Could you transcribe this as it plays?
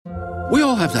We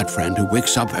all have that friend who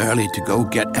wakes up early to go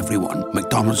get everyone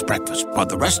McDonald's breakfast, while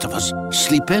the rest of us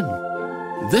sleep in.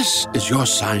 This is your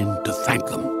sign to thank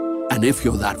them. And if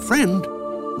you're that friend,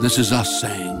 this is us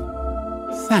saying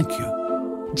thank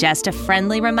you. Just a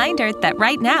friendly reminder that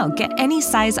right now, get any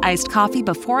size iced coffee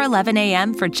before 11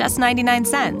 a.m. for just 99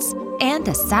 cents. And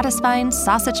a satisfying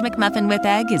sausage McMuffin with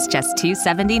egg is just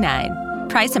 $2.79.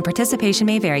 Price and participation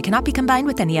may vary. Cannot be combined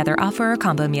with any other offer or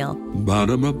combo meal.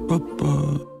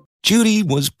 Ba-da-ba-ba-ba. Judy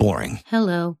was boring.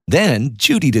 Hello. Then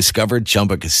Judy discovered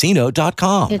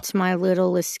ChumbaCasino.com. It's my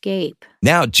little escape.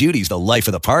 Now Judy's the life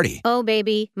of the party. Oh,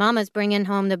 baby, mama's bringing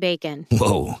home the bacon.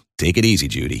 Whoa, take it easy,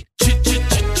 Judy.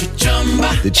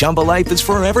 The Chumba life is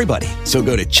for everybody. So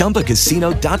go to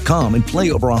ChumbaCasino.com and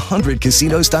play over 100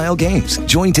 casino-style games.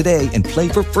 Join today and play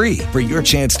for free for your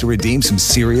chance to redeem some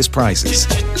serious prizes.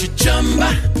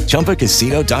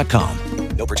 ChumbaCasino.com.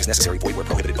 No purchase necessary. Void where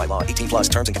prohibited by law. 18 plus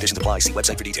terms and conditions apply. See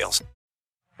website for details.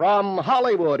 From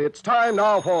Hollywood, it's time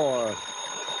now for...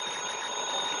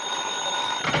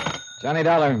 Johnny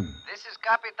Dollar. This is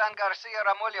Capitan Garcia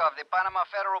Ramullo of the Panama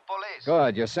Federal Police.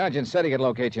 Good. Your sergeant said he could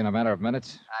locate you in a matter of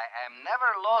minutes. I am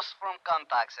never lost from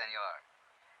contact, senor.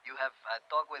 You have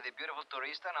talked with the beautiful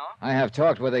turista, no? I have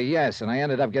talked with her, yes, and I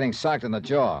ended up getting socked in the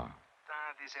jaw.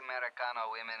 These Americano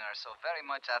women are so very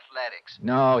much athletics.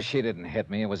 No, she didn't hit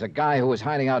me. It was a guy who was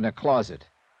hiding out in a closet.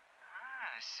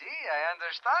 See, I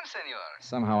understand, senor.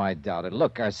 Somehow I doubt it.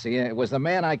 Look, Garcia, it was the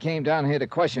man I came down here to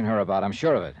question her about. I'm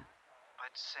sure of it.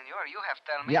 But, senor, you have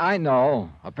told me... Yeah, I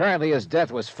know. Apparently his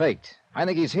death was faked. I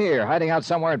think he's here, hiding out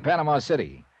somewhere in Panama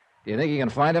City. Do you think you can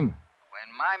find him?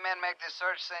 When my men make the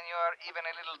search, senor, even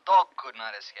a little dog could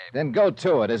not escape. Then go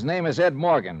to it. His name is Ed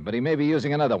Morgan, but he may be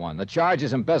using another one. The charge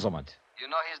is embezzlement. You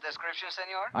know his description,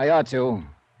 senor? I ought to.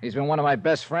 He's been one of my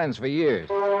best friends for years.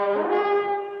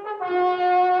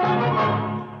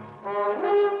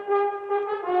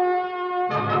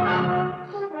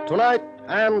 Tonight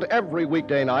and every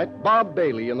weekday night, Bob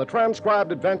Bailey in the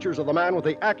transcribed adventures of the man with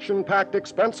the action-packed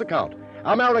expense account,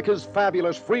 America's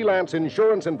fabulous freelance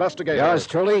insurance investigator. Yours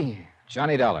truly,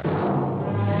 Johnny Dollar.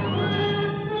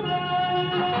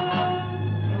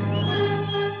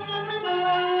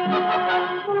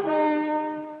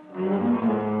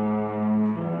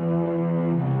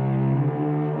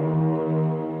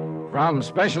 From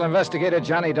Special Investigator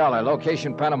Johnny Dollar,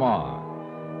 location Panama.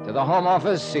 To the Home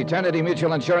Office, Eternity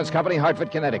Mutual Insurance Company,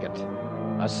 Hartford, Connecticut.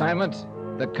 Assignment,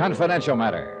 the confidential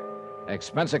matter.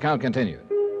 Expense account continued.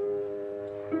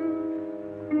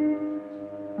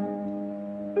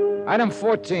 Item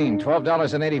 14,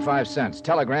 $12.85.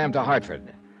 Telegram to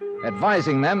Hartford,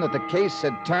 advising them that the case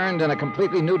had turned in a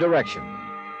completely new direction.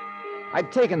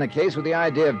 I'd taken the case with the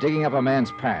idea of digging up a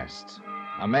man's past.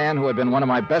 A man who had been one of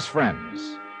my best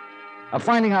friends. Of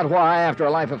finding out why, after a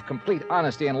life of complete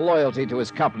honesty and loyalty to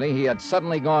his company, he had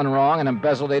suddenly gone wrong and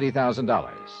embezzled $80,000.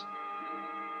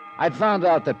 I'd found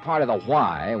out that part of the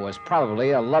why was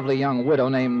probably a lovely young widow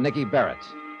named Nicky Barrett.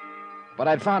 But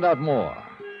I'd found out more.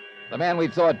 The man we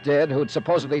thought dead, who'd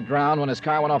supposedly drowned when his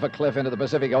car went off a cliff into the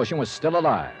Pacific Ocean, was still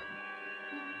alive.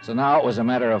 So now it was a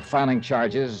matter of filing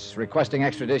charges, requesting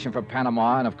extradition from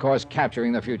Panama, and, of course,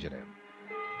 capturing the fugitive.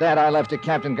 That I left to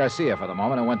Captain Garcia for the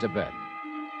moment and went to bed.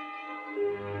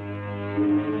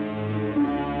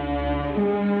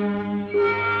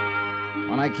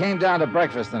 When I came down to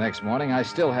breakfast the next morning, I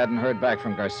still hadn't heard back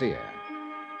from Garcia.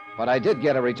 But I did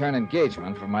get a return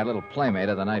engagement from my little playmate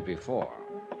of the night before.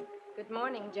 Good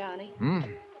morning, Johnny.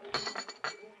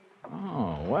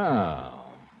 Oh,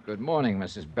 well. Good morning,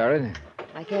 Mrs. Barrett.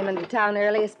 I came into town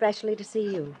early especially to see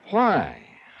you. Why?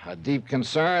 A deep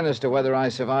concern as to whether I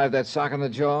survived that sock in the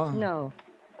jaw? No.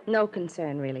 No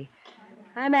concern, really.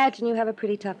 I imagine you have a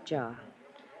pretty tough jaw.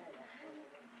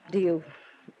 Do you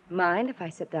mind if I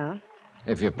sit down?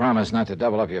 If you promise not to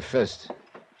double up your fist.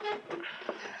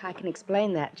 I can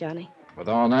explain that, Johnny. With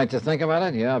all night to think about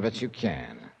it? Yeah, I bet you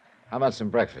can. How about some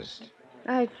breakfast?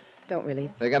 I don't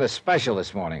really. They got a special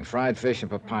this morning, fried fish and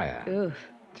papaya. Oof.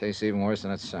 Tastes even worse than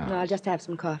it sounds. No, I'll just have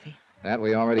some coffee. That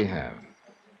we already have.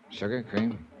 Sugar,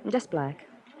 cream? Just black.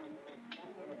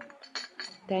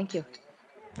 Thank you.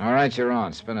 All right, you're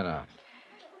on. Spin it out.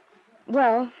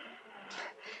 Well,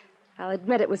 I'll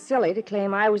admit it was silly to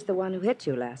claim I was the one who hit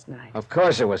you last night. Of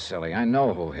course it was silly. I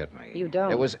know who hit me. You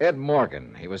don't. It was Ed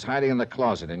Morgan. He was hiding in the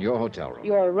closet in your hotel room.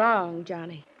 You're wrong,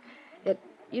 Johnny.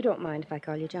 You don't mind if I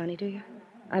call you Johnny, do you?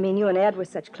 I mean, you and Ed were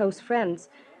such close friends.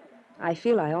 I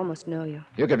feel I almost know you.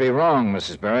 You could be wrong,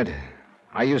 Mrs. Barrett.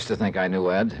 I used to think I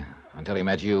knew Ed until he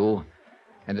met you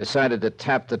and decided to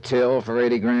tap the till for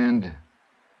 $80,000.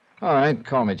 All right,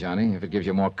 call me Johnny if it gives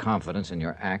you more confidence in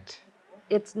your act.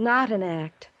 It's not an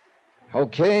act.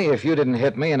 Okay, if you didn't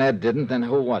hit me and Ed didn't, then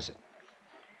who was it?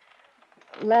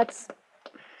 Let's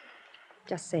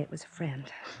just say it was a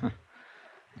friend.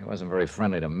 He wasn't very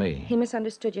friendly to me. He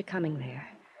misunderstood you coming there.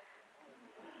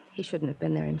 He shouldn't have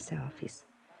been there himself. He's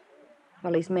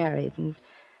married, and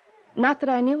not that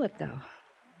I knew it, though,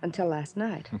 until last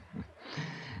night.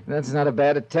 That's not a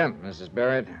bad attempt, Mrs.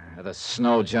 Barrett, at a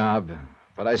snow job,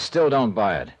 but I still don't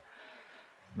buy it.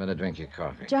 Better drink your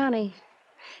coffee. Johnny,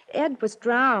 Ed was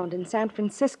drowned in San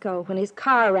Francisco when his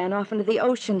car ran off into the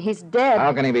ocean. He's dead.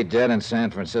 How can he be dead in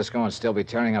San Francisco and still be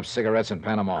tearing up cigarettes in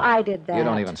Panama? I did that. You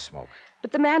don't even smoke.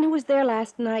 But the man who was there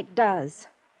last night does.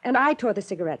 And I tore the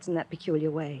cigarettes in that peculiar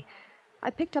way. I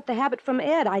picked up the habit from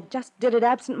Ed. I just did it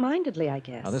absent-mindedly, I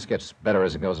guess. Now, this gets better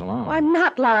as it goes along. Oh, I'm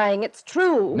not lying. It's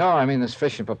true. No, I mean this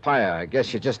fish and papaya. I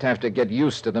guess you just have to get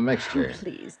used to the mixture. Oh,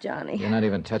 please, Johnny. You're not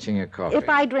even touching your coffee. If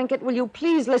I drink it, will you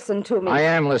please listen to me? I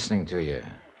am listening to you.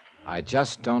 I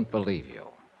just don't believe you.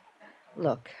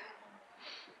 Look,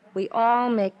 we all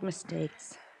make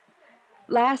mistakes.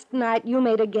 Last night, you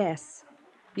made a guess.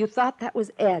 You thought that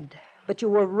was Ed, but you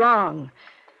were wrong.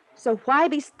 So why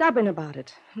be stubborn about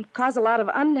it and cause a lot of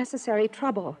unnecessary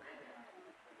trouble?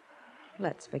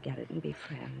 Let's forget it and be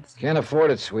friends. Can't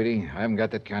afford it, sweetie. I haven't got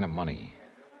that kind of money.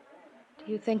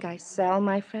 Do you think I sell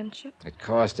my friendship? It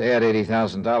cost Ed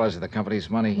 $80,000 of the company's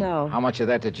money. No. How much of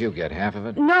that did you get? Half of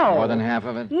it? No. More than half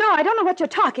of it? No, I don't know what you're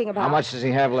talking about. How much does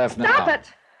he have left now? Stop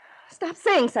it! Stop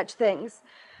saying such things.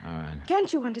 All right.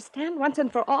 Can't you understand once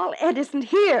and for all? Ed isn't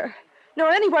here, nor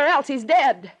anywhere else. He's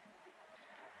dead.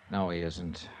 No, he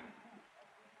isn't.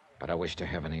 But I wish to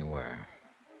heaven he were.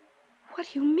 What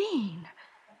do you mean?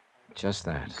 Just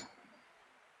that.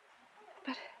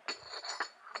 But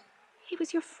he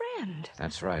was your friend.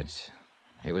 That's right.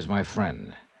 He was my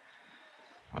friend.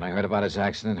 When I heard about his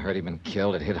accident, heard he'd been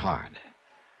killed, it hit hard.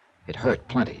 It hurt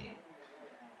plenty.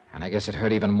 And I guess it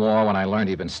hurt even more when I learned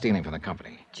he'd been stealing from the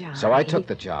company. Johnny. So I took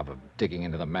the job of digging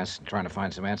into the mess and trying to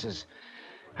find some answers.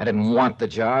 I didn't want the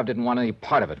job, didn't want any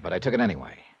part of it, but I took it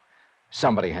anyway.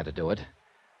 Somebody had to do it.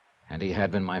 And he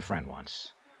had been my friend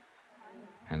once.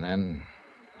 And then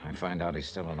I find out he's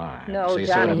still alive. No, so you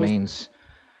see Johnny, what it means?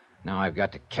 Now I've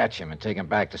got to catch him and take him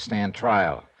back to stand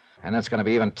trial. And that's going to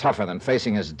be even tougher than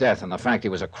facing his death and the fact he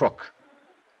was a crook.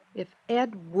 If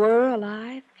Ed were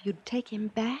alive, you'd take him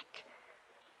back?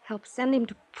 Help send him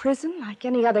to prison like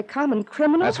any other common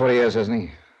criminal? That's what he is, isn't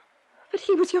he? But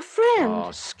he was your friend.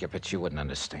 Oh, skip it. You wouldn't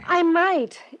understand. I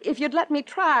might, if you'd let me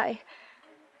try.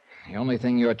 The only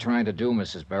thing you're trying to do,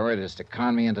 Mrs. Barrett, is to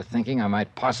con me into thinking I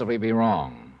might possibly be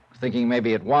wrong. Thinking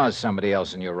maybe it was somebody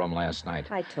else in your room last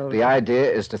night. I told you. The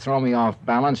idea is to throw me off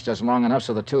balance just long enough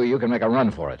so the two of you can make a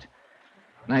run for it.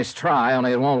 Nice try,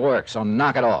 only it won't work, so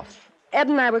knock it off. Ed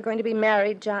and I were going to be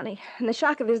married, Johnny, and the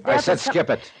shock of his death... I said skip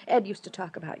it. Ed used to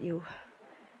talk about you.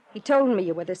 He told me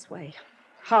you were this way.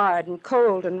 Hard and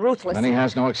cold and ruthless. Then he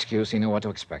has no excuse. He knew what to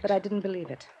expect. But I didn't believe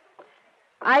it.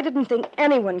 I didn't think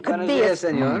anyone could Buenos be dias, as...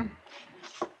 senor.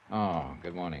 Oh,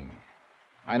 good morning.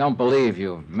 I don't believe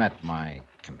you've met my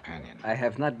companion. I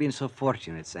have not been so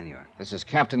fortunate, senor. This is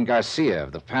Captain Garcia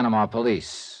of the Panama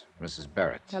Police, Mrs.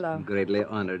 Barrett. Hello. Greatly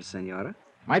honored, senora.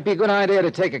 Might be a good idea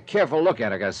to take a careful look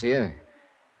at her, Garcia.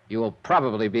 You will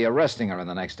probably be arresting her in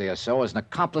the next day or so as an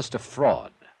accomplice to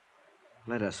fraud.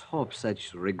 Let us hope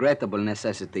such regrettable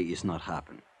necessity is not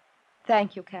happen.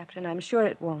 Thank you, Captain. I'm sure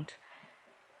it won't.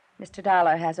 Mr.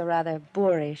 Dollar has a rather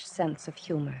boorish sense of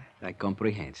humor. I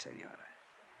comprehend, senora.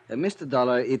 Mr.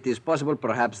 Dollar, it is possible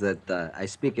perhaps that I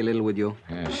speak a little with you?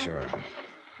 Yeah, sure.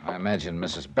 I imagine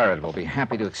Mrs. Barrett will be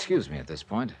happy to excuse me at this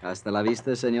point. Hasta la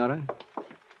vista, senora.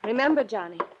 Remember,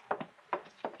 Johnny,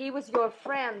 he was your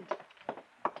friend.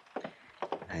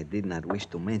 I did not wish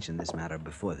to mention this matter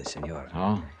before the senora.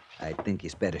 Oh? I think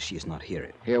it's better she is not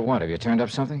here. Here what? Have you turned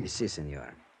up something? Si,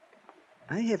 senor.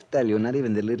 I have tell you, not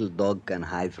even the little dog can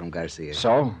hide from Garcia.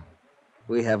 So?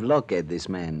 We have located this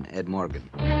man, Ed Morgan.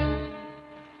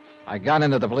 I got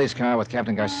into the police car with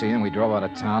Captain Garcia, and we drove out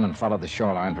of town and followed the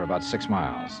shoreline for about 6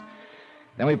 miles.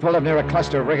 Then we pulled up near a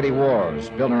cluster of rickety wharves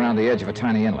built around the edge of a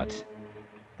tiny inlet.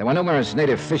 There were numerous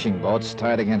native fishing boats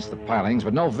tied against the pilings,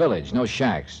 but no village, no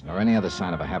shacks, nor any other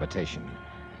sign of a habitation.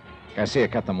 Garcia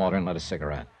cut the motor and lit a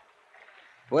cigarette.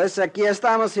 Pues aquí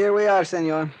estamos. Here we are,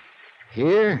 senor.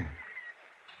 Here?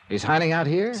 He's hiding out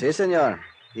here? Si, senor.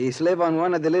 He lives on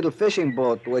one of the little fishing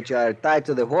boats which are tied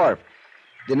to the wharf.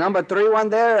 The number 3 one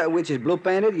there, which is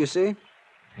blue-painted, you see?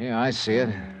 Yeah, I see it.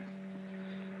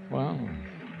 Well,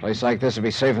 a place like this would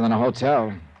be safer than a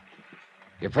hotel.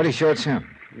 You're pretty sure it's him?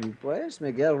 Pues,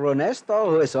 Miguel Ronesto,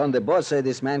 who is on the boat, said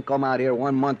this man come out here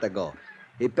 1 month ago.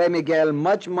 He paid Miguel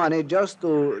much money just to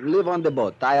live on the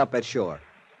boat, tie up at shore.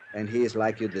 And he is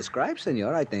like you describe,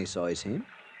 senor. I think so is him.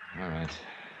 All right.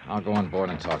 I'll go on board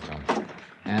and talk to him.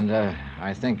 And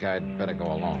I think I'd better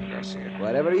go alone, Garcia.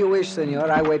 Whatever you wish,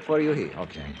 senor. I wait for you here.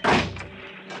 Okay.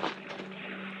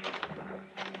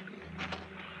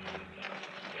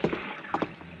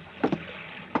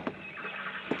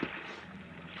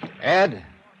 Ed?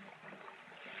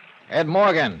 Ed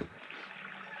Morgan.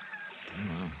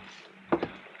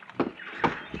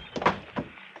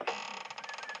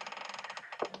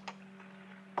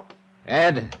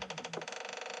 Ed?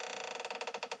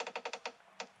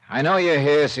 I know you're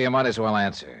here, so you might as well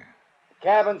answer.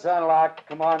 Cabin's unlocked.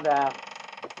 Come on down.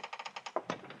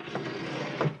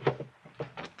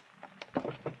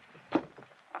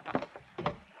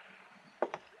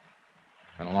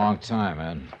 Been a long time,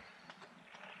 Ed.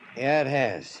 Yeah, it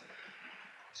has.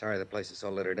 Sorry the place is so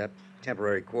littered up.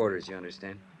 Temporary quarters, you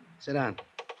understand. Sit down.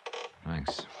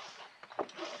 Thanks.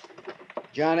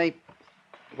 Johnny,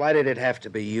 why did it have to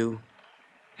be you?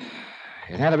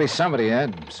 It had to be somebody,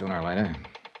 Ed, sooner or later.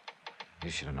 You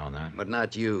should have known that. But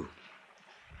not you.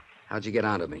 How'd you get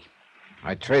onto me?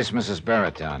 I traced Mrs.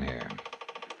 Barrett down here.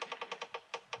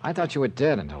 I thought you were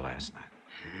dead until last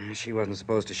night. She wasn't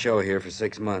supposed to show here for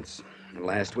 6 months. And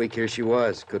last week, here she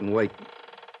was. Couldn't wait.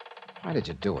 Why did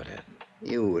you do it, Ed?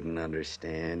 You wouldn't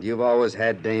understand. You've always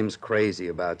had dames crazy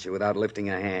about you without lifting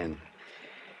a hand.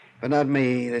 But not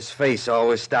me. This face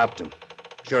always stopped them.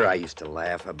 Sure, I used to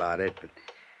laugh about it, but...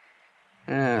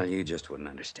 Well, you just wouldn't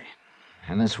understand.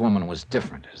 And this woman was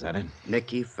different, is that it?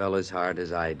 Nikki fell as hard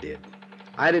as I did.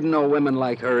 I didn't know women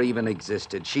like her even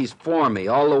existed. She's for me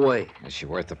all the way. Is she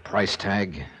worth the price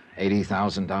tag?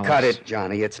 $80,000? Cut it,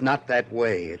 Johnny. It's not that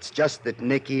way. It's just that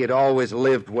Nikki had always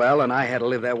lived well, and I had to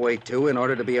live that way, too, in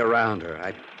order to be around her.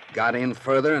 I got in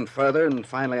further and further, and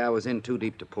finally I was in too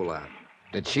deep to pull out.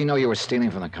 Did she know you were stealing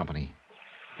from the company?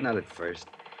 Not at first.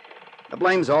 The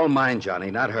blame's all mine, Johnny,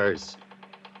 not hers.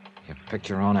 You picked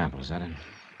your own apples, is that it?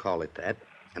 Call it that.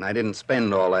 And I didn't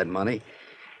spend all that money.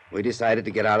 We decided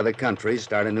to get out of the country,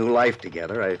 start a new life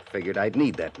together. I figured I'd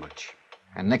need that much.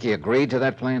 And Nikki agreed to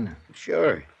that plan?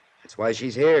 Sure. That's why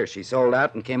she's here. She sold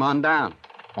out and came on down.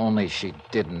 Only she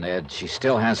didn't, Ed. She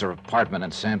still has her apartment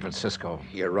in San Francisco.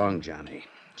 You're wrong, Johnny.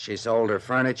 She sold her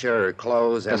furniture, her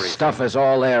clothes, everything. The stuff is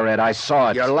all there, Ed. I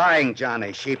saw it. You're lying,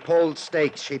 Johnny. She pulled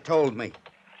stakes. She told me.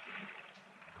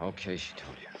 Okay, she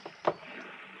told you.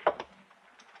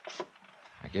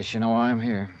 I guess you know why I'm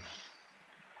here.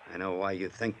 I know why you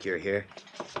think you're here.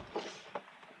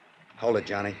 Hold it,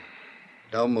 Johnny.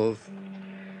 Don't move.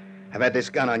 I've had this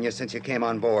gun on you since you came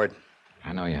on board.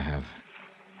 I know you have.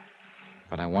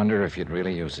 But I wonder if you'd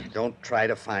really use it. Don't try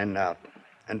to find out.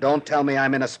 And don't tell me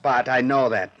I'm in a spot. I know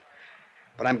that.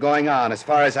 But I'm going on as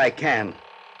far as I can.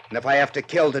 And if I have to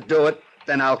kill to do it,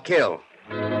 then I'll kill.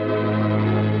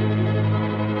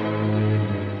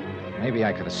 Maybe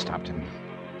I could have stopped him.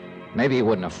 Maybe he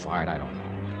wouldn't have fired, I don't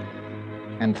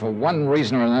know. And for one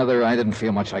reason or another, I didn't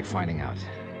feel much like finding out.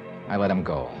 I let him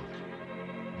go.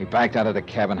 He backed out of the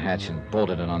cabin hatch and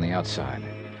bolted it on the outside.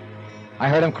 I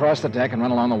heard him cross the deck and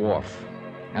run along the wharf.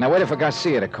 And I waited for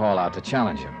Garcia to call out to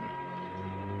challenge him.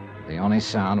 The only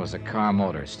sound was the car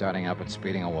motor starting up and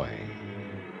speeding away.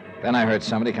 Then I heard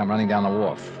somebody come running down the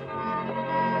wharf.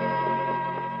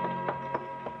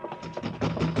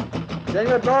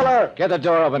 Senor Dollar! Get the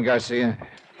door open, Garcia.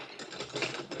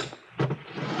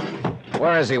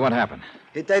 Where is he? What happened?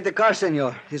 He take the car,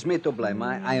 senor. It's me to blame.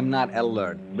 I am not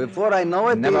alert. Before I know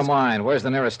it... Never mind. Where's the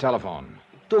nearest telephone?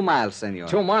 2 miles, senor.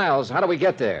 2 miles? How do we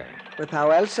get there? But how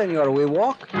else, senor? We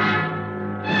walk?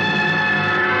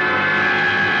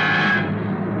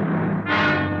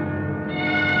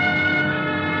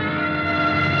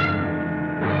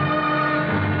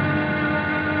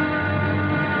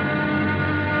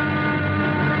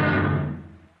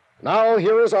 Now,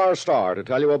 here is our star to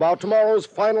tell you about tomorrow's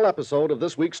final episode of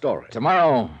this week's story.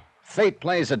 Tomorrow, fate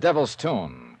plays a devil's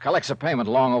tune, collects a payment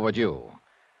long overdue,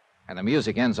 and the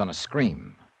music ends on a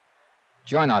scream.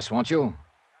 Join us, won't you?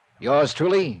 Yours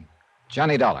truly,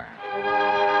 Johnny Dollar.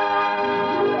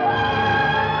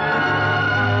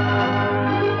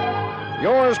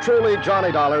 Yours truly,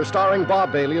 Johnny Dollar, starring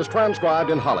Bob Bailey, is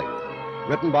transcribed in Hollywood.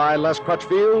 Written by Les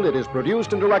Crutchfield, it is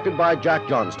produced and directed by Jack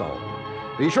Johnstone.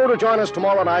 Be sure to join us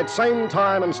tomorrow night, same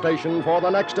time and station, for the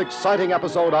next exciting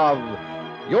episode of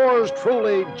Yours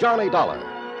truly, Johnny Dollar.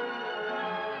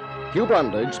 Hugh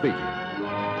Brundage speaking.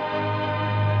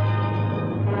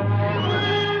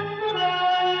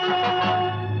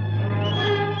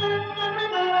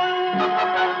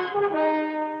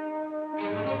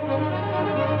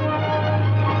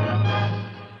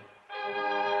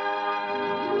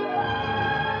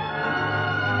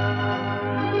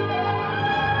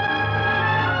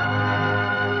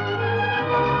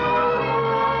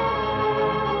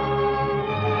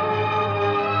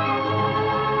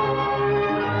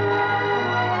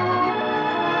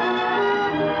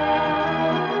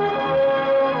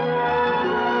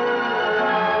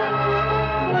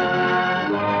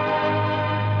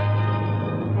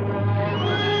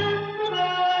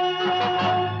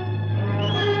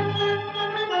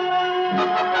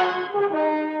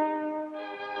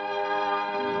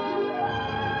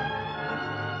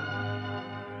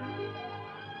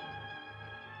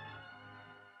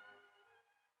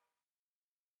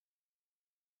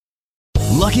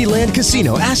 Lucky Land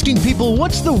Casino, asking people,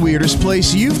 what's the weirdest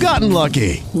place you've gotten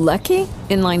lucky? Lucky?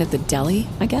 In line at the deli,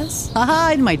 I guess?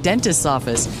 Aha, in my dentist's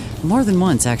office. More than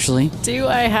once, actually. Do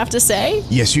I have to say?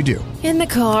 Yes, you do. In the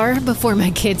car before my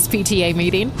kids' PTA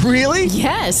meeting. Really?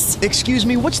 Yes. Excuse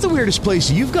me, what's the weirdest place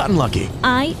you've gotten lucky?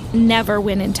 I never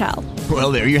win and tell.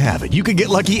 Well, there you have it. You can get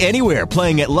lucky anywhere,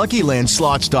 playing at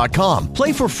LuckyLandSlots.com.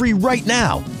 Play for free right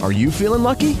now. Are you feeling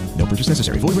lucky? No purchase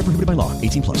necessary. Void where prohibited by law.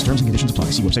 18 plus. Terms and conditions apply.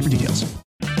 See website for details.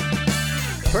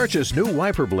 Purchase new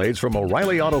wiper blades from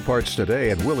O'Reilly Auto Parts today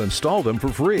and we'll install them for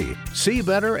free. See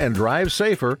better and drive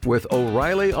safer with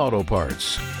O'Reilly Auto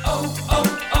Parts. Oh,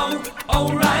 oh, oh,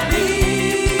 O'Reilly